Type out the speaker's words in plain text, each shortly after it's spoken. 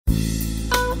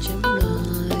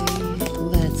Gemini,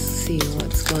 let's see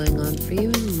what's going on for you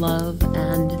in love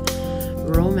and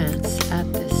romance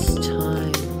at this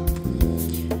time.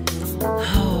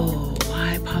 Oh,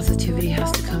 why positivity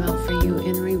has to come out for you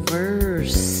in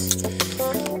reverse.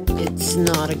 It's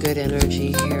not a good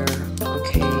energy here,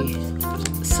 okay?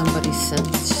 Somebody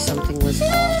sensed something was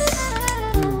off.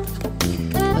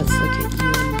 Let's look at you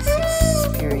in this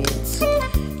experience.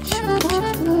 Show me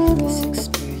Gemini in this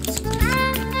experience.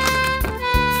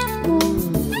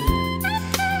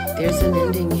 There's an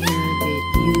ending here that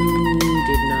you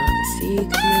did not see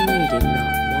coming, you did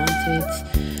not want it.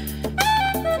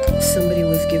 Somebody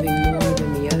was giving more than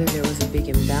the other. There was a big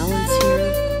imbalance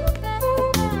here.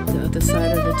 The other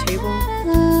side of the table.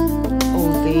 Oh,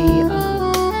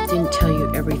 they didn't tell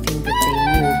you everything that they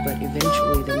knew, but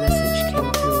eventually the message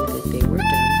came through that they were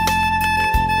done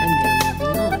and they're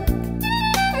moving on.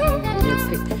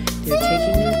 They're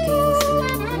taking their things and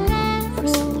they're moving on for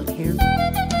someone here.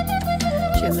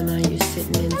 Gemini, you're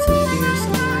sitting in some fear,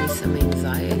 some worry, some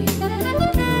anxiety,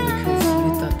 because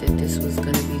you thought that this was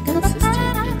going to be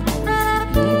consistent and always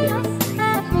be there for you.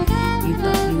 You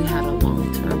thought you had a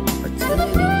long-term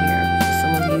opportunity here. For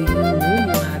some of you, you knew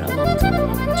you had a long-term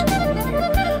opportunity here.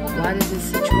 Why did this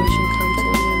situation come to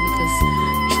an end? Because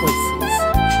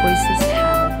choices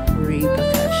have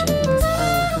repercussions.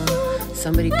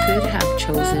 Somebody could have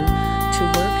chosen to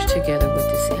work together with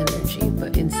this energy,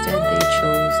 but instead they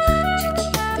chose to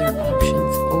keep their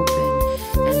options open,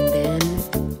 and then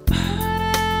the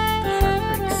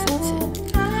heartbreak sets in.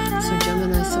 So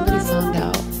Gemini, somebody found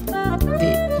out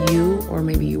that you, or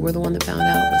maybe you were the one that found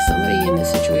out, but somebody in this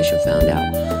situation found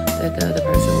out that the other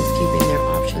person was keeping their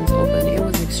options open. It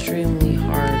was extremely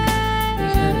hard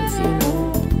because,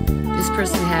 this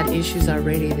person had issues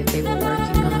already that they were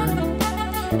working on,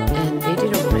 and they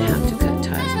didn't want to have to cut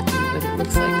ties with you, but it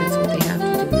looks like that's what they have to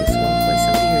do, is walk away.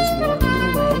 Somebody here is walking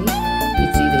away.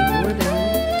 It's either you or them,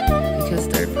 because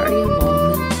third-party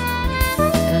involvement,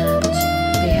 and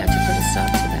they had to put a stop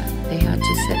to that. They had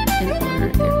to set and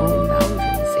honor their own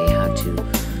boundaries. They had to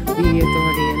be the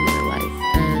authority in their life,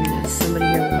 and somebody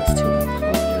here wants to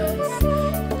apologize.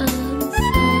 I'm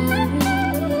sorry.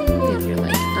 And you're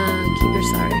like, keep your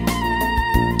sorry.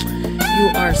 You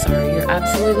are sorry. You're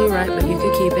absolutely right, but you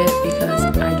could keep it because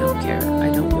I don't care. I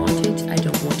don't want it. I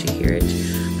don't want to hear it.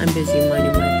 I'm busy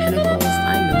minding my pentacles.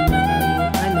 I know my value.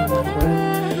 I know my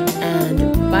worth. And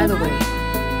by the way,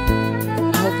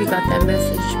 I hope you got that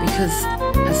message, because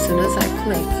as soon as I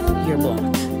click, you're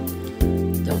blocked.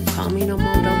 Don't call me no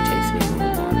more. Don't take